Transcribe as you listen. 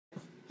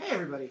Hey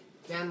everybody,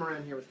 Dan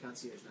Moran here with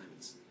Concierge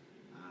Diamonds.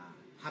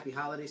 Happy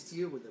holidays to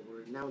you.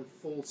 We're now in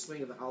full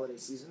swing of the holiday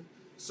season.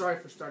 Sorry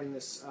for starting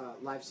this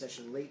live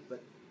session late,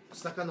 but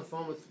stuck on the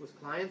phone with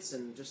clients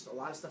and just a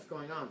lot of stuff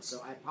going on,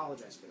 so I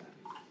apologize for that.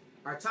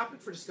 Our topic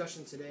for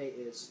discussion today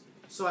is,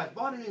 so I've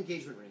bought an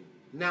engagement ring,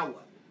 now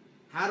what?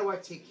 How do I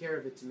take care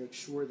of it to make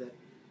sure that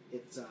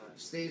it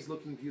stays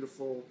looking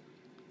beautiful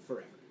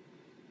forever?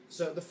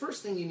 So the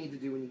first thing you need to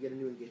do when you get a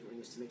new engagement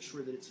ring is to make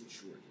sure that it's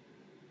insured.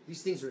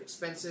 These things are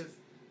expensive,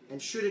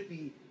 and should it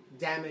be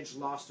damaged,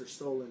 lost, or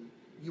stolen,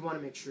 you want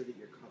to make sure that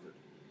you're covered.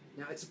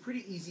 Now, it's a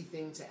pretty easy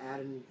thing to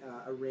add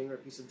a ring or a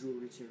piece of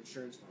jewelry to your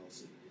insurance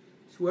policy.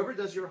 Whoever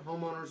does your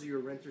homeowner's or your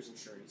renter's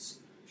insurance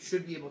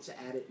should be able to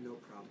add it no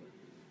problem.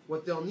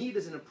 What they'll need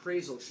is an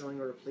appraisal showing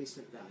a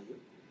replacement value.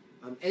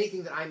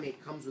 Anything that I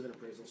make comes with an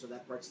appraisal, so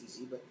that part's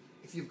easy, but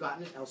if you've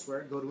gotten it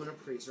elsewhere, go to an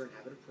appraiser and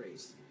have it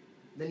appraised.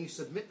 Then you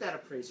submit that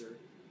appraisal,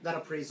 to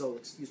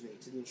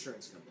the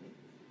insurance company.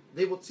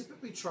 They will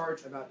typically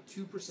charge about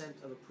 2%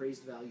 of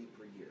appraised value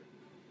per year.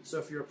 So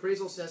if your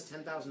appraisal says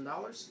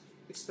 $10,000,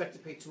 expect to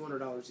pay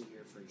 $200 a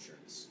year for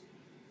insurance.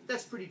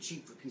 That's pretty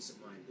cheap for peace of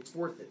mind. It's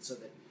worth it so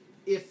that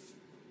if,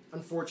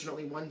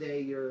 unfortunately, one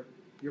day your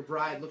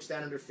bride looks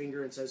down at her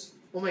finger and says,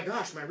 oh my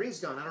gosh, my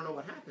ring's gone, I don't know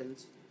what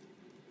happened,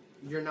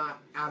 you're not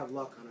out of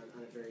luck on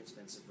a very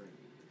expensive ring.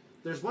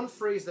 There's one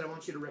phrase that I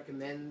want you to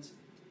recommend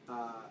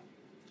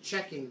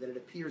checking that it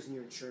appears in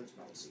your insurance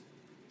policy.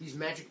 These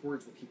magic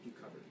words will keep you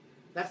covered.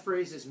 That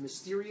phrase is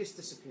mysterious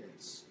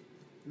disappearance.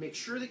 Make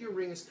sure that your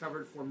ring is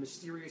covered for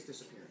mysterious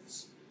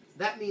disappearance.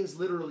 That means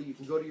literally you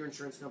can go to your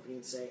insurance company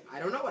and say, I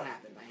don't know what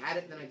happened. I had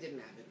it, then I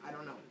didn't have it. I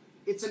don't know.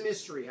 It's a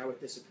mystery how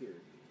it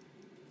disappeared.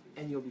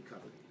 And you'll be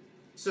covered.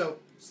 So,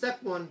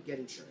 step one, get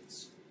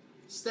insurance.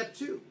 Step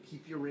two,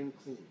 keep your ring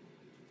clean.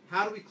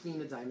 How do we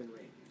clean a diamond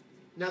ring?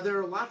 Now, there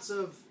are lots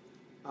of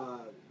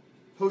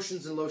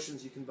potions and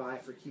lotions you can buy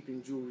for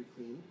keeping jewelry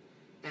clean.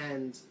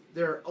 And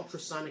there are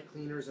ultrasonic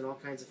cleaners and all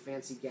kinds of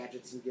fancy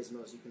gadgets and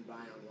gizmos you can buy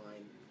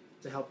online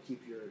to help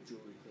keep your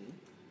jewelry clean.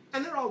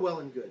 And they're all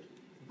well and good.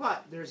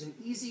 But there's an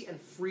easy and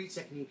free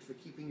technique for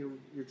keeping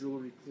your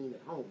jewelry clean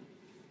at home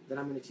that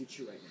I'm going to teach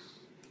you right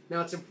now.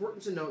 Now, it's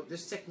important to note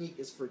this technique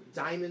is for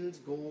diamond,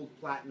 gold,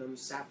 platinum,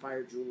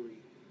 sapphire jewelry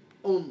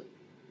only.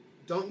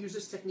 Don't use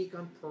this technique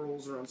on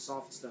pearls or on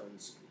soft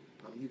stones.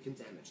 You can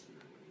damage them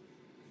that way.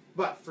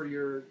 But for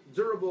your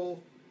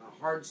durable,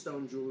 hard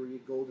stone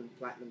jewelry, gold and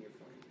platinum, you're fine.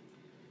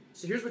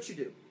 So here's what you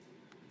do.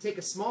 Take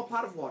a small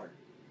pot of water.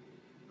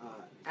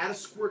 Add a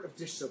squirt of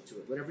dish soap to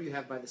it, whatever you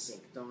have by the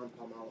sink, Dawn,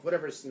 Palmolive,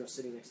 whatever is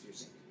sitting next to your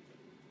sink.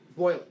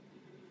 Boil it.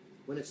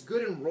 When it's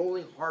good and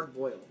rolling hard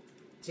boil,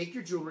 take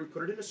your jewelry,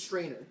 put it in a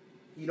strainer.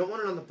 You don't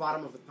want it on the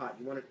bottom of the pot.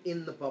 You want it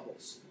in the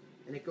bubbles.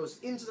 And it goes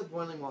into the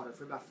boiling water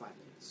for about 5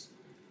 minutes.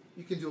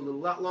 You can do a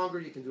lot longer,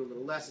 you can do a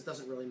little less. It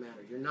doesn't really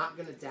matter. You're not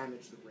going to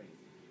damage the ring.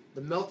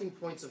 The melting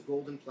points of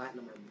gold and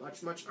platinum are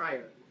much, much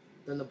higher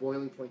than the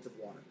boiling point of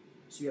water.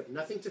 So you have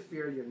nothing to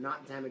fear. You're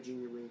not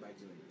damaging your ring by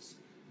doing this.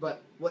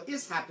 But what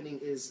is happening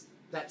is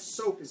that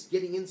soap is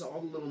getting into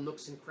all the little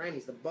nooks and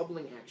crannies. The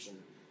bubbling action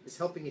is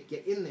helping it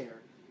get in there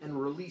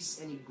and release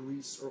any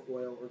grease or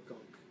oil or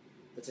gunk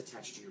that's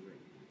attached to your ring.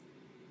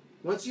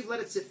 Once you've let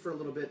it sit for a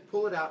little bit,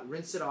 pull it out,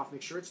 rinse it off.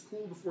 Make sure it's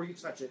cool before you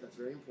touch it. That's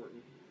very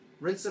important.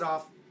 Rinse it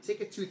off. Take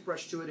a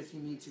toothbrush to it if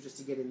you need to, just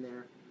to get in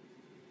there.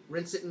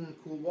 Rinse it in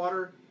cool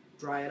water,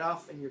 dry it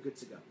off, and you're good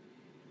to go.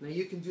 Now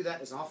you can do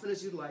that as often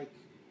as you'd like.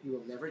 You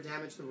will never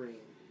damage the ring,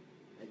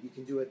 and you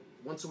can do it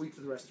once a week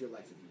for the rest of your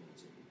life if you want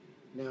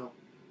to. Now,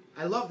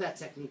 I love that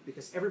technique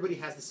because everybody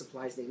has the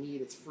supplies they need.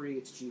 It's free,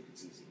 it's cheap,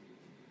 it's easy.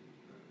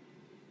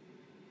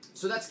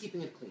 So that's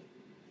keeping it clean.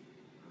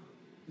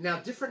 Now,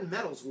 different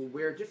metals will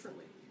wear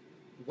differently.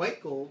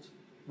 White gold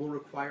will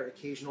require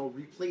occasional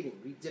replating,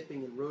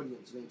 redipping in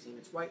rhodium to maintain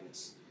its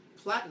whiteness.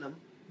 Platinum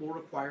will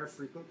require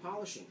frequent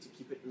polishing to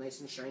keep it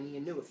nice and shiny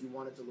and new if you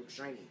want it to look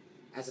shiny,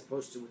 as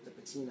opposed to with the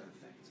patina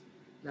effect.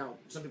 Now,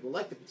 some people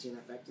like the patina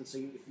effect, and so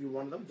if you're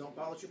one of them, don't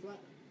polish your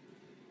platinum.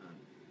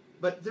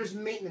 But there's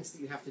maintenance that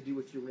you have to do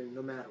with your ring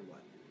no matter what.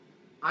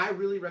 I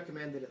really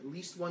recommend that at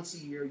least once a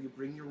year you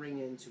bring your ring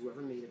in to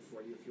whoever made it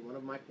for you. If you're one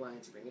of my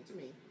clients, bring it to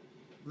me.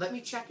 Let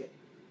me check it.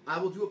 I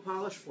will do a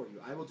polish for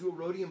you. I will do a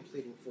rhodium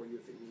plating for you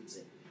if it needs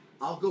it.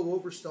 I'll go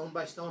over stone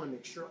by stone and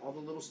make sure all the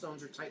little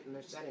stones are tight in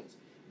their settings.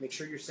 Make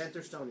sure your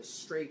center stone is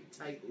straight,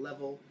 tight,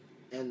 level,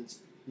 and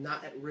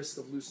not at risk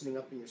of loosening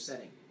up in your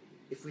setting.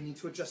 If we need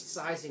to adjust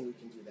sizing, we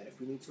can do that.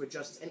 If we need to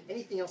adjust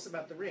anything else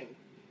about the ring,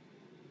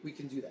 we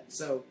can do that.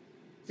 So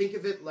think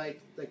of it like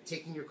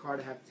taking your car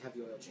to have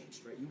the oil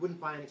changed, right? You wouldn't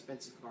buy an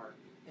expensive car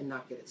and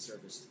not get it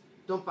serviced.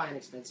 Don't buy an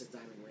expensive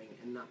diamond ring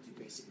and not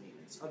do basic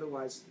maintenance.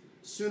 Otherwise,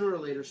 sooner or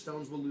later,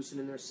 stones will loosen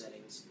in their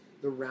settings.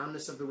 The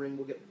roundness of the ring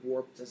will get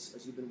warped as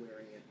you've been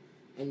wearing it,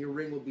 and your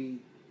ring will be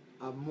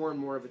more and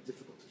more of a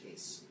difficult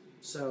case.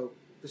 So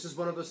this is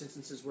one of those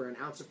instances where an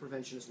ounce of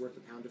prevention is worth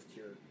a pound of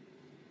cure.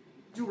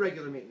 Do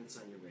regular maintenance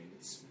on your ring.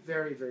 It's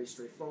very, very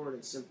straightforward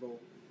and simple.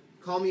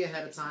 Call me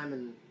ahead of time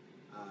and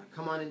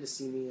come on in to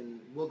see me, and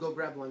we'll go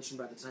grab lunch, and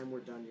by the time we're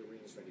done, your ring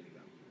is ready to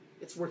go.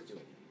 It's worth doing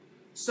it.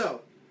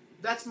 So,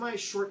 that's my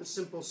short and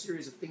simple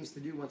series of things to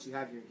do once you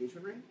have your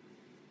engagement ring.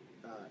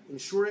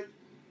 Insure it,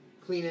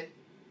 clean it,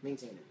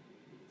 maintain it.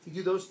 If you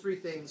do those 3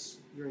 things,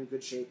 you're in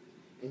good shape,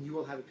 and you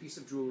will have a piece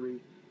of jewelry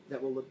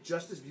that will look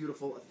just as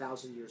beautiful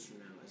 1,000 years from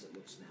now as it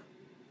looks now.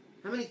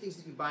 How many things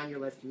that you buy in your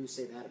life can you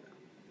say that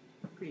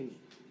about? Pretty neat.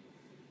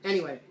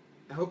 Anyway,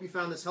 I hope you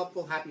found this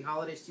helpful. Happy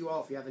holidays to you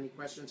all. If you have any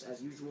questions,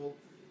 as usual,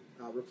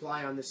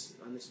 reply on this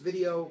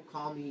video,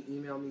 call me,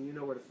 email me, you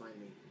know where to find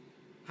me.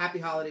 Happy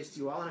holidays to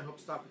you all, and I hope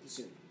to talk with you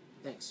soon.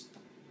 Thanks.